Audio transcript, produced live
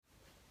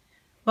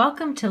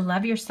Welcome to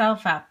Love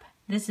Yourself Up.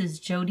 This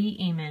is Jody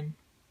Amen.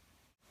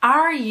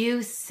 Are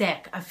you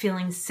sick of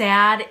feeling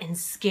sad and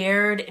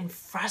scared and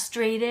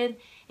frustrated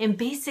and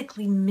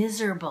basically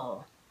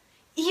miserable?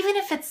 Even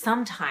if it's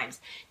sometimes,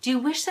 do you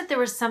wish that there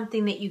was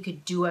something that you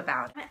could do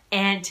about it?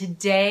 And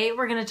today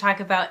we're going to talk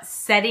about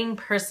setting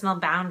personal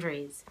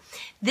boundaries.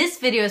 This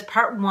video is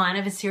part 1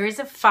 of a series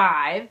of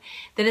 5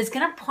 that is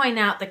going to point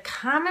out the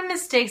common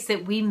mistakes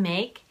that we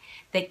make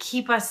that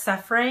keep us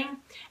suffering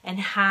and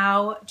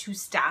how to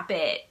stop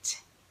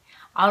it.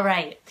 All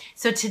right,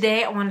 so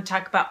today I want to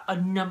talk about a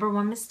number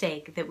 1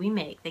 mistake that we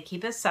make that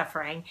keep us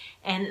suffering.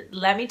 And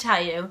let me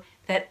tell you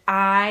that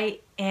I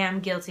am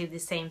guilty of the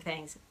same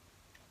things.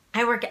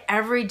 I work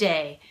every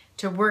day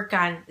to work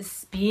on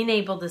being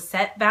able to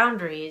set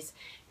boundaries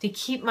to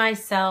keep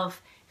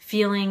myself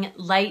feeling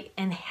light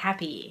and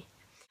happy.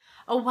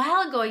 A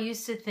while ago, I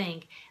used to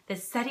think that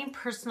setting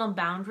personal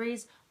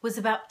boundaries was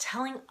about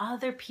telling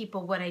other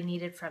people what I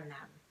needed from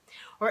them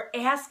or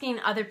asking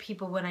other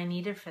people what I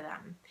needed for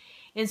them.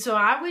 And so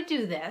I would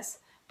do this,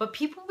 but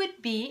people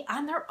would be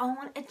on their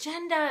own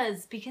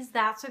agendas because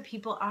that's what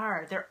people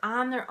are. They're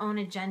on their own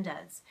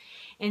agendas.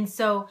 And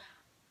so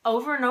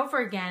over and over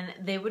again,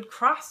 they would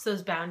cross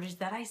those boundaries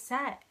that I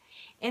set.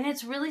 And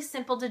it's really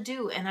simple to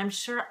do. And I'm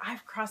sure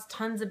I've crossed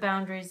tons of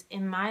boundaries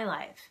in my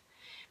life.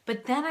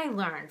 But then I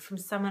learned from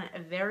someone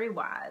very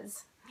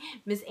wise,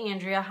 Miss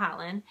Andrea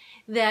Holland,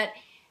 that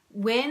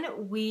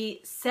when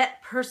we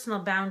set personal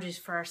boundaries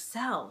for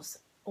ourselves,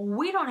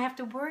 we don't have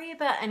to worry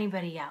about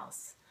anybody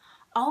else.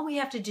 All we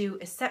have to do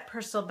is set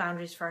personal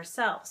boundaries for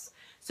ourselves.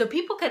 So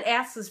people could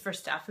ask us for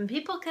stuff and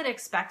people could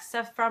expect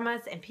stuff from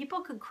us and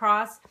people could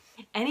cross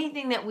any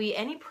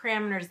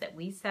parameters that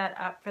we set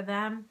up for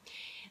them.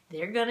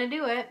 They're going to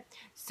do it.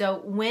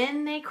 So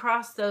when they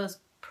cross those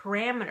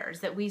parameters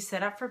that we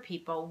set up for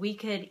people, we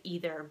could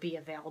either be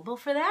available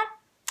for that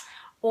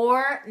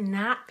or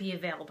not be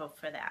available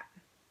for that.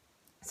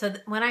 So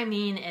what I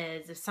mean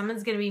is if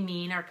someone's going to be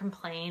mean or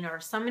complain, or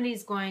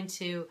somebody's going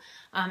to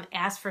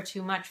ask for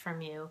too much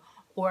from you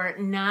or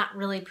not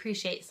really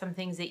appreciate some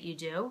things that you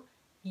do,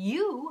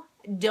 you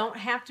don't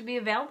have to be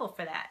available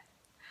for that.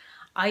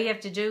 All you have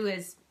to do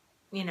is,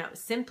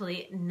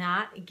 simply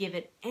not give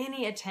it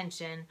any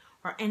attention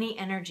or any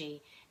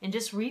energy and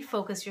just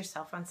refocus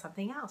yourself on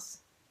something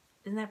else.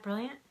 Isn't that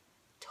brilliant?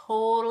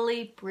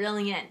 Totally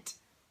brilliant.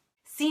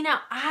 See,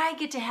 now I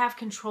get to have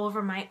control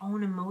over my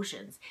own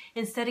emotions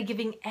instead of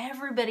giving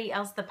everybody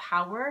else the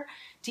power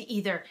to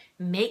either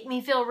make me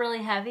feel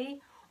really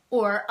heavy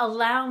or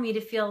allow me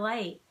to feel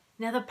light.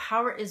 Now the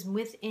power is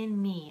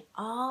within me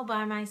all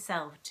by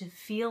myself to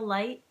feel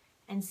light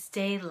and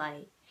stay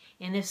light.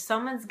 And if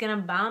someone's going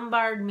to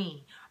bombard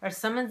me or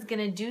someone's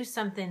going to do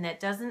something that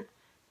doesn't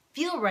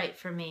feel right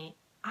for me,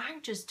 I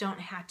just don't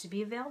have to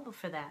be available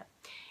for that.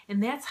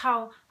 And that's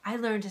how I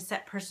learned to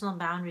set personal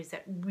boundaries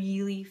that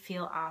really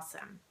feel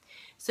awesome.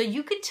 So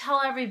you could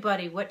tell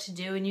everybody what to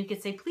do and you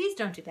could say, please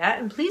don't do that,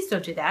 and please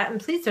don't do that,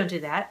 and please don't do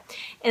that.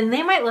 And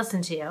they might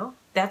listen to you.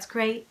 That's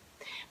great.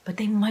 But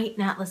they might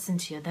not listen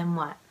to you. Then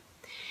what?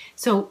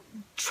 So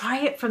try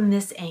it from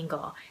this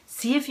angle.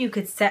 See if you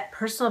could set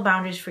personal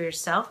boundaries for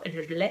yourself and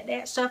just let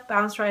that stuff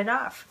bounce right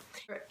off.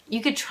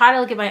 You could try to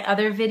look at my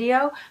other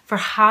video for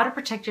how to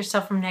protect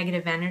yourself from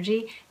negative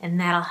energy, and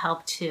that'll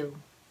help too.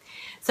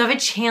 So I have a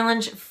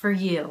challenge for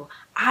you.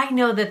 I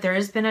know that there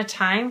has been a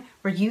time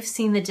where you've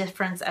seen the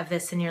difference of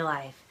this in your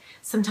life.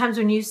 Sometimes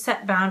when you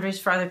set boundaries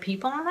for other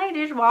people, and they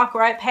just walk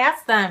right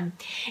past them.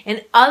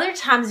 And other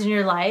times in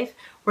your life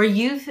where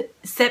you've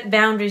set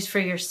boundaries for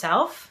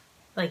yourself,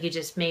 like you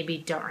just maybe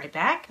don't write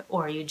back,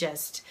 or you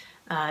just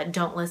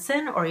don't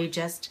listen, or you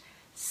just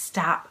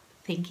stop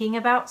thinking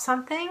about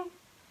something,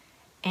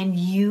 and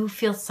you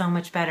feel so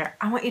much better.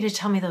 I want you to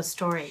tell me those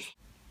stories.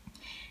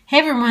 Hey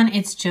everyone,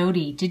 it's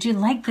Jody. Did you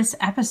like this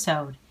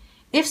episode?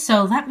 If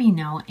so, let me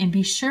know and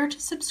be sure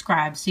to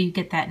subscribe so you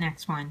get that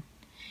next one.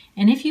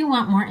 And if you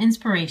want more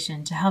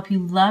inspiration to help you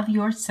love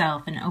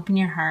yourself and open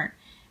your heart,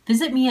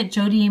 visit me at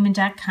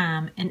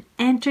jodyamen.com and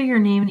enter your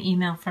name and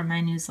email for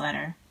my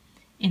newsletter.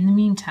 In the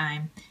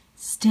meantime,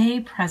 stay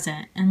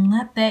present and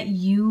let that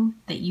you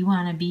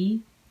want to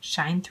be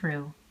shine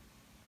through.